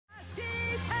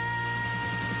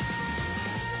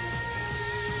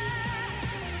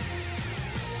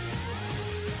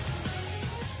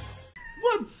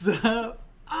What's up?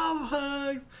 I'm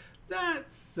HUGZ.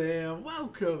 That's Sam.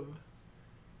 Welcome.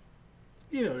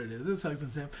 You know what it is. It's HUGZ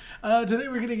and Sam. Today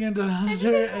we're getting into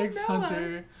Hunter x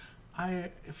Hunter.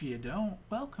 If you don't,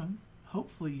 welcome.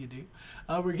 Hopefully you do.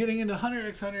 We're getting into Hunter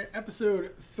x Hunter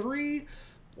episode 3.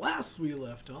 Last we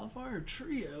left off, our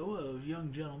trio of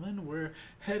young gentlemen were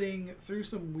heading through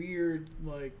some weird,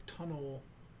 like, tunnel,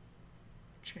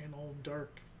 channel,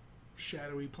 dark,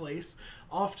 shadowy place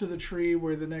off to the tree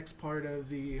where the next part of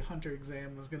the Hunter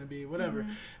exam was going to be, whatever.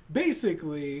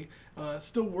 Basically,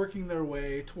 still working their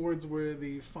way towards where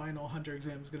the final Hunter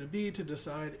exam is going to be to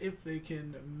decide if they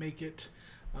can make it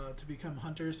to become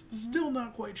hunters. Still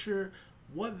not quite sure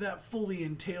what that fully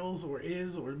entails or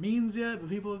is or means yet, but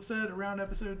people have said around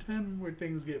episode 10 where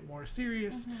things get more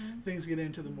serious, things get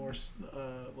into the more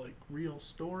like real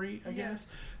story, I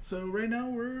guess. So right now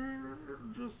we're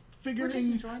just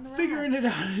figuring it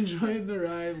out, enjoying the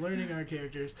ride, learning our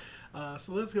characters.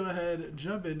 So let's go ahead,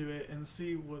 jump into it, and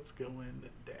see what's going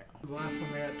down. The last one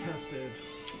they got tested,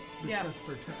 the test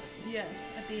for tests. Yes,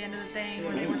 at the end of the thing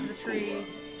when they went to the tree.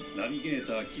 I know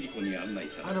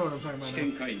what I'm talking about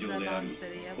now.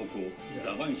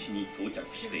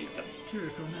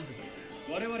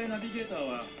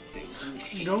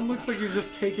 Don't looks like he's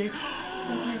just taking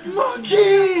Monkey!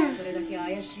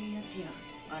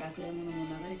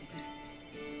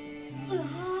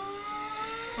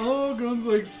 Oh, Gon's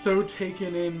like so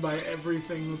taken in by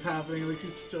everything that's happening, like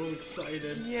he's so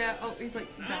excited. Yeah, oh, he's like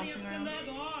bouncing around.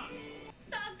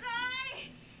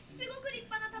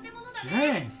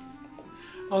 Dang.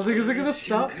 I was like, is it gonna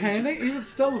stop panic? Even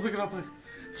still was looking up like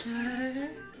it's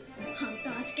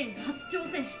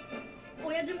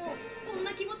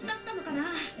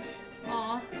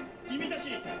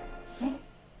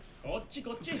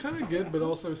kind of good, but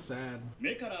also sad. I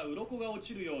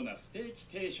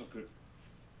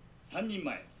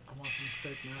want some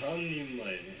steak now.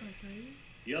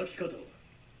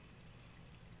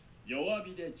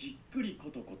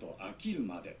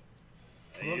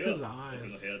 I love his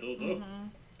eyes.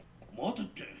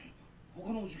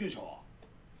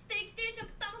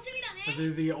 Are they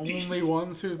the only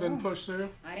ones who've been pushed through?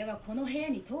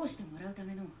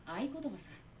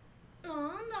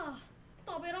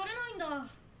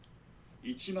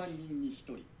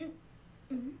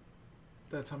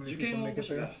 That's how many people make it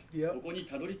there. Yep. I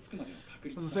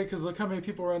was gonna say, because look how many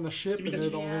people were on the ship and they're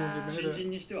the only ones who made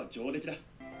it.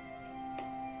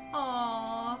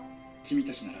 Aww.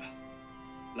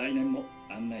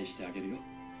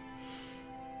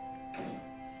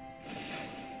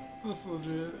 That's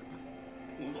legit.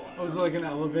 Oh, was it like an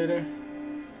elevator?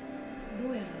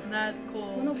 That's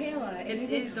cool. The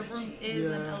room is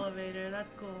an elevator.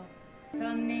 That's cool.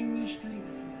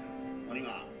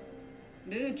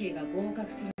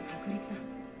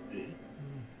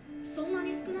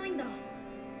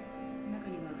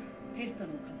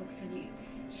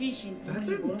 That's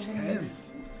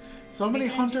intense. So many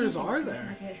hunters are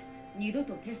there?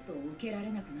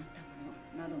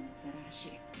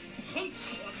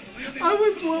 I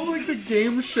always love like the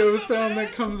game show sound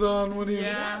that comes on when he's...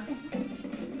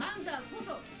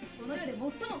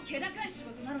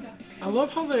 I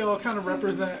love how they all kind of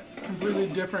represent completely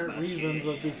different reasons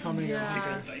of becoming a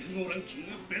hunter.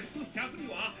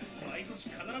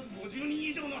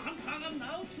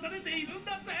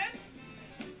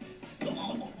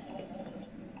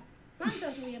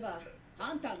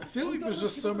 I feel like there's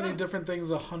just so many different things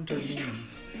a hunter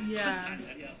means. Yeah.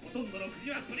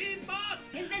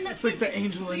 It's like the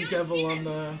angel and devil on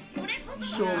the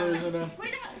shoulders and a...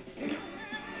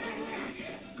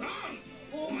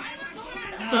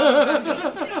 I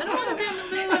don't want to be in the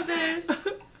middle of this.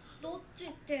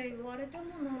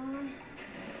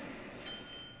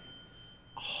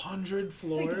 100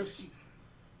 floors?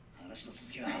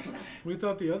 We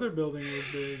thought the other building was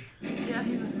big. Yeah,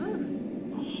 he's like, oh.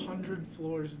 100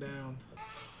 floors down.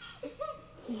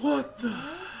 What the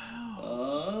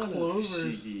hell? It's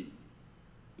clovers.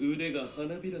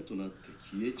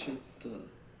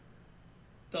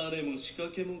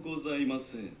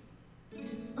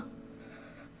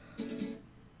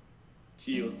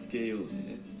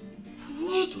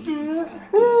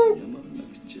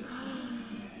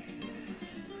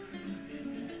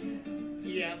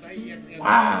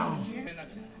 Wow!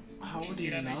 How would he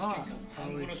not? How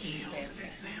would he kill the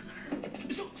examiner?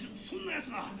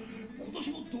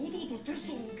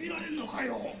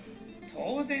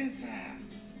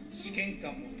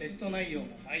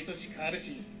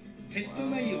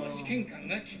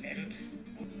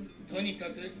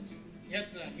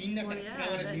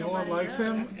 No one likes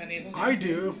him? I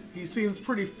do. He seems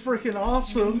pretty freaking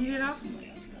awesome. Yeah.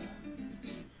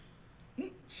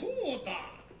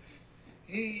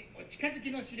 I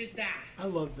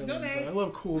love villains. I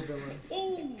love cool villains.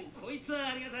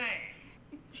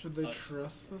 Should they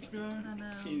trust this guy? I know.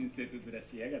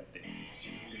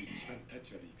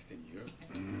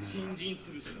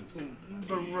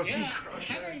 The rookie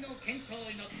crusher.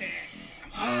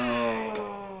 Oh.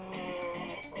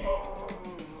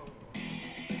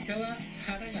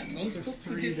 For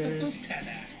 3 days.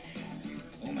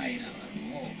 お前らは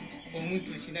もうおむ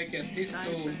つしなきゃテスト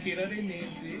を受けられね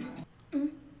えぜ。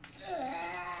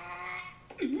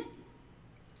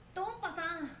ドンパ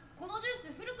さん、このジュ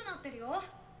ース古くなってるよ。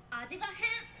味が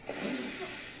変。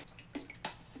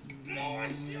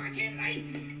申し訳ない。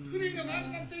古いのがある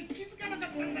なんて気づかなかっ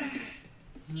たんだ。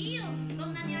いいよ、そ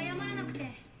んなに謝らなくて。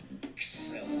く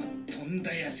そ、とん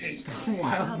だ野生児だ。Wild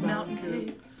Mountain Mountain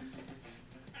Cave.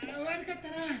 Cave. 悪かった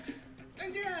な。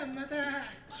じゃあまた。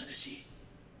話、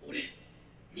俺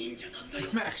忍者なんだよ。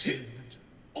I'm actually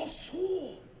あ、そ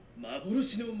う。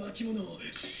幻の巻物。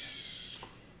し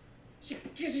か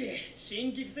し、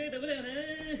新規性ダメだよね。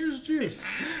Here's juice.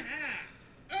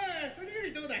 ああ、それよ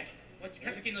りどうだい。お近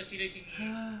づきの印に。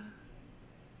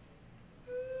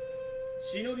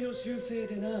忍びの習性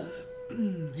でな。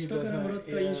He 人か does らもら that. っ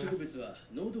た飲 Yeah. 食物は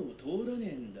喉を通らね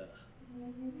えんだ。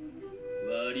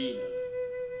悪いな。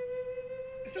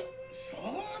そ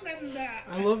うなんだ。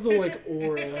I love the like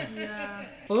aura. Yeah.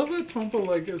 I love that Tompa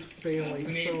like is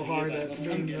failing so hard at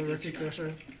being the rookie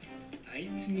crusher. あい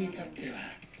つに至っては。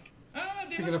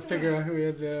He's gonna figure out who he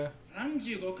is. Yeah.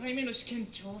 35回目の試験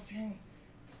挑戦。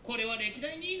これは歴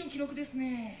代2位の記録です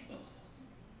ね。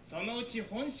そのうち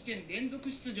本試験連続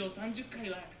出場30回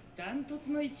はダント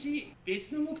ツの1位。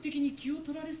別の目的に気を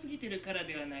取られすぎてるから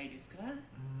ではないですか？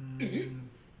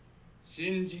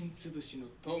新人潰しの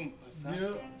トンパさん。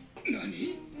 Yeah.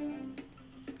 何？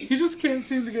 He just can't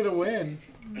seem to get a win.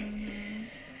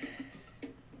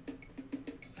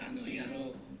 あの野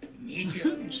郎、見てや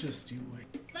ろう。 Just you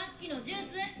wait. さっきのジュー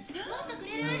ス、もっとく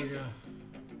れ There we る？ go.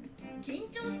 緊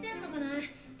張してんのかな？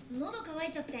喉乾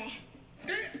いちゃって。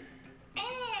あ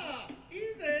あ、いい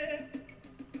ぜ。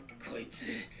こいつ、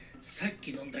さっ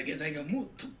き飲んだ下剤がもう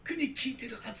とっくに効いて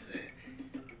るはず。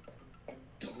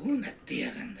どうなって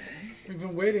やがんだい？ We've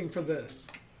been waiting for this.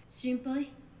 心配？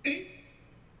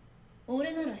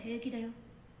俺なら平気だよ。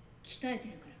鍛えて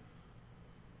るか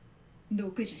ら。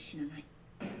毒じゃ死なない。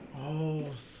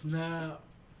 Oh snap.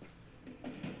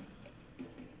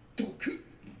 毒？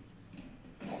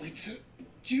こいつ、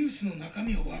ジュースの中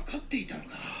身を分かっていたのか。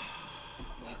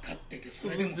分かっててそ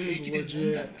れでも平気で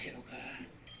飲んだってのか。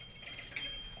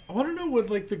I want to know what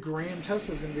like the grand test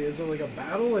is gonna be. Is it like a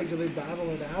battle? Like, do they battle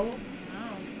it out?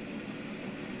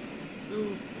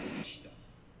 Ooh.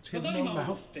 Do you have no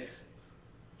mouth?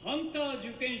 ハンター受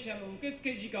験者の受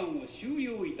付時間を終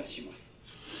了いたします。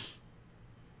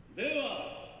で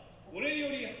は、これよ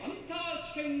りハンタ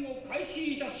ー試験を開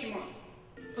始いたします。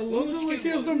 I love that like he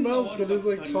has no mouth, but is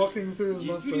like talking through his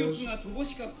実力 mustache. が乏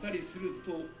しかったりする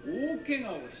と大怪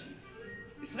我をし、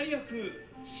最悪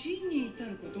死に至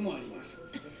ることもあります。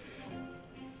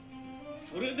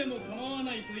それでも構わ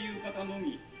ないという方の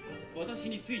み、私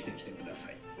についてきてくださ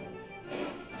い。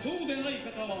そうでない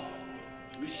方は、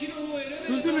後ろのエレベー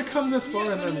ター Who's gonna come this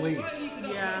far and then leave?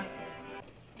 Yeah.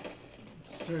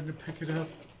 Starting to pick it up.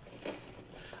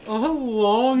 Oh, how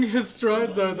long his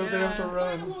strides are that they have to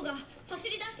前の run. 方が走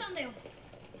り出したんだよ。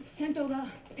先頭が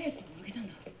ペースを上げたん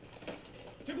だ。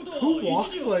Who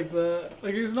walks like that?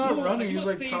 Like he's not running, he's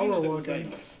like power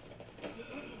walking.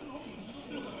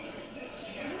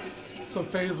 So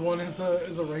phase 1 is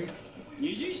a race.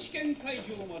 二次試験会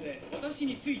場まで私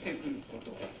についてくるこ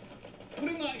と。こ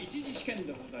れが一次試験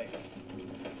でございます。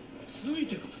つい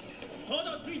てくる。た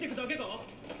だついてくだけか？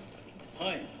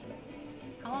はい。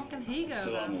 How long can he go? つ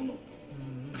わ Then? もの。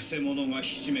くせ者が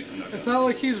ひしめく中。 It's not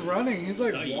like he's running, he's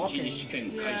like 第一次試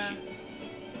walking. 験開始。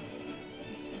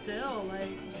 Still, like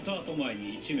スタート前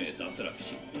に1名脱落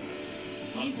し、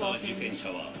ハンター受験者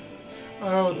は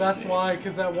Oh, that's why,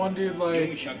 because that one dude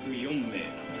like 404名。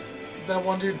 that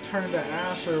one dude turned to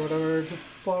ash or whatever to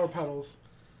flower petals.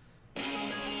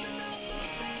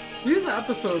 These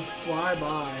episodes fly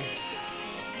by.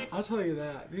 I'll tell you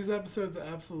that. These episodes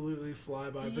absolutely fly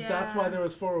by. But that's why Yeah. there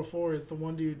was 404 is the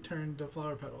one dude turned to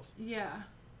flower petals. yeah.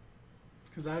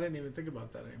 Because I didn't even think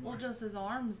about that anymore. Well, just his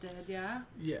arms did, yeah.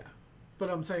 Yeah. But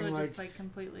I'm saying So it like, just like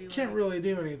completely. can't like, really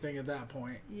do anything at that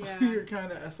point. Yeah. You're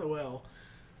kind of SOL.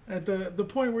 At the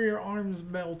point where your arms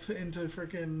melt into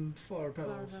freaking flower flower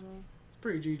petals. petals. It's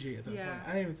pretty GG at that Yeah. point. I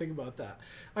didn't even think about that.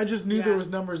 I just knew there Yeah. was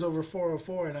numbers over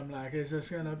 404 and I'm like, it's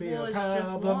just gonna be Well, a it's just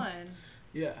problem. one.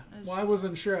 Yeah. It's- Well, I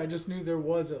wasn't sure. I just knew there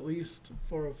was at least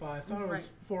 405. I thought it was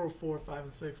Right. 404, 5,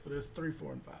 and 6, but it was 3,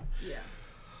 4, and 5. Yeah.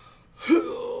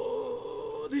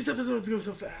 These episodes go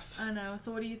so fast. I know.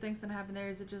 So what do you think's gonna happen there?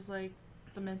 Is it just like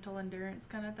the mental endurance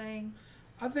kind of thing?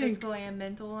 I think physical and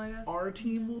mental, I guess. our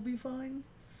team will be fine.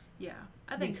 Yeah,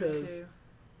 I think because so too.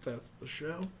 That's the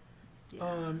show.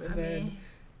 Yeah, And I then mean,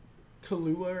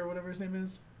 Kahlua or whatever his name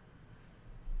is.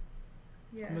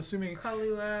 yeah. I'm assuming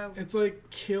Kahlua. it's like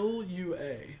Kill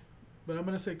UA, but I'm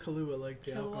gonna say Kahlua like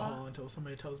the Kahlua? alcohol until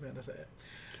somebody tells me how to say it.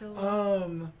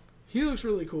 Kahlua. He looks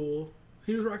really cool.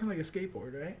 He was rocking like a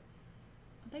skateboard, right?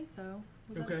 I think so.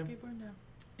 Was Okay. that a skateboard? No.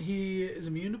 He is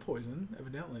immune to poison,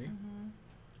 evidently.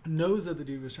 Mm-hmm. Knows that the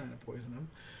dude was trying to poison him.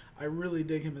 I really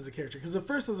dig him as a character because at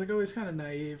first I was like, oh, he's kind of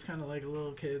naive, kind of like a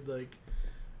little kid, like,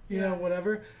 you know,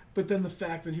 whatever. But then the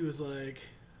fact that he was like,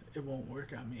 it won't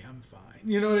work on me, I'm fine.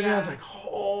 You know what I mean? I was like,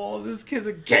 oh, this kid's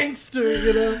a gangster,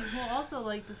 you know? Well, also,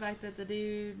 like, the fact that the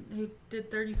dude who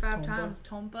did 35 Tompa. times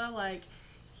Tompa, like,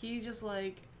 he just,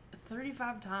 like,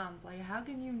 35 times. Like, how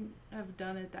can you have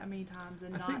done it that many times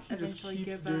and I not think he just eventually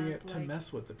keeps give doing up? it to Like,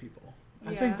 mess with the people.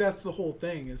 I Yeah. think that's the whole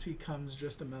thing, is he comes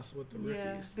just to mess with the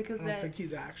Yeah, rookies. because I don't think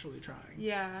he's actually trying.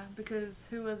 yeah, because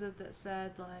who was it that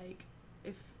said, like,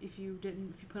 if you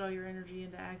put all your energy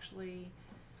into actually...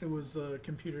 It was the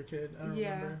computer kid. I don't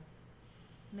remember.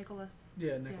 Nicholas.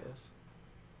 Yeah, Nicholas.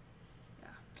 Yeah.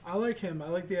 I like him. I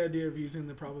like the idea of using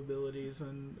the probabilities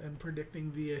and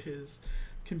predicting via his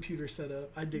computer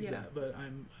setup. I dig that, but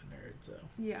I'm a nerd, so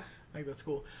Yeah. I think that's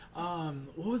cool.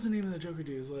 What was the name of the Joker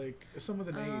dude? It's like some with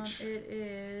an H. It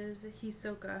is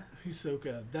Hisoka.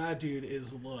 Hisoka. That dude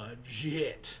is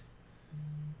legit.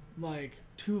 Like,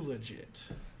 too legit.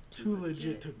 Too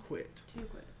legit to quit. Too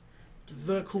quick.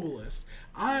 The coolest.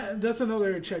 That's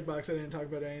another checkbox I didn't talk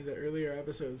about in any of the earlier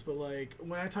episodes, but like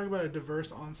when I talk about a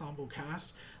diverse ensemble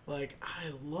cast, like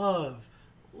I love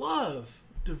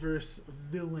diverse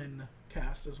villain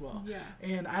cast as well. Yeah.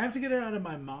 And I have to get it out of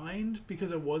my mind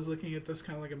because I was looking at this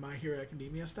kind of like a My Hero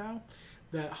Academia style.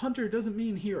 That Hunter doesn't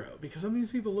mean hero because some of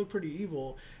these people look pretty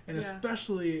evil, and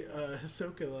especially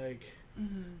Hisoka, like.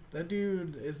 Mm-hmm. That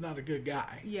dude is not a good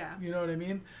guy. Yeah. You know what I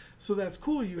mean? So that's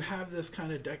cool. You have this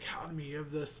kind of dichotomy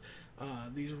of this,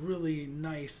 these really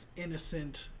nice,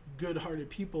 innocent, good-hearted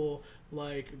people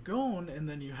like Gon, and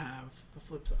then you have the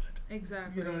flip side.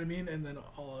 Exactly. You know what I mean? And then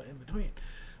all in between.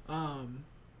 I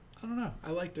don't know.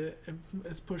 I liked it.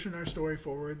 It's pushing our story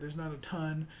forward. There's not a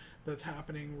ton that's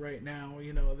happening right now,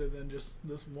 you know, other than just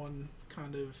this one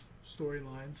kind of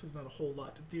storyline. So there's not a whole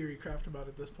lot to theory craft about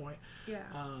at this point. Yeah.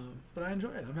 But I enjoy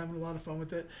it. I'm having a lot of fun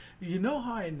with it. You know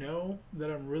how I know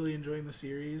that I'm really enjoying the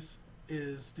series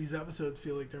is these episodes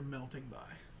feel like they're melting by.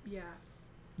 Yeah.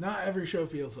 Not every show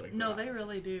feels like No, that. they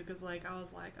really do, because, like, I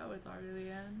was like, oh, it's already the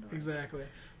end. Or... Exactly.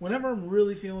 Whenever I'm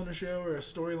really feeling a show or a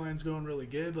storyline's going really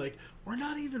good, like, we're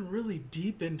not even really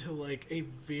deep into, like, a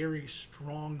very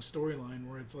strong storyline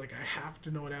where it's like, I have to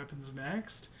know what happens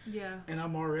next. Yeah. And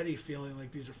I'm already feeling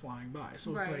like these are flying by.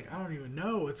 So it's like, I don't even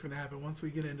know what's going to happen once we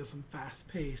get into some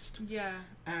fast-paced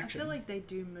action. I feel like they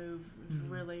do move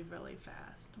really, really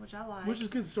fast, which I like. Which is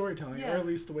good storytelling, or at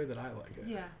least the way that I like it.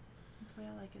 Yeah. That's the way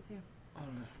I like it, too. I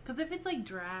don't know. Because if it's like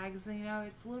drags, then, you know,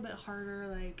 it's a little bit harder,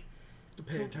 like, to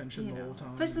pay attention the whole time.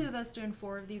 Especially with us doing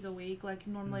 4 of these a week. Like,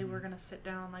 normally we're going to sit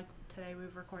down, like, today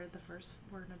we've recorded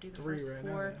we're going to do the 3 first right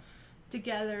 4 now,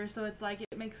 together. So it's like,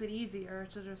 it makes it easier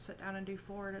to just sit down and do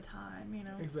 4 at a time, you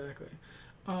know? Exactly.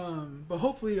 But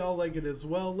hopefully y'all like it as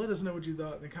well. Let us know what you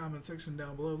thought in the comment section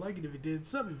down below. Like it if you did,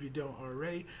 sub if you don't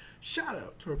already. Shout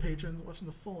out to our patrons watching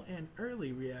the full and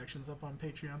early reactions up on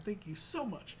Patreon. Thank you so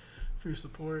much for your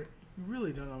support. You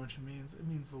really don't know how much it means. It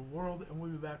means the world, and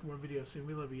we'll be back with more videos soon.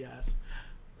 We love you guys.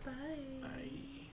 Bye.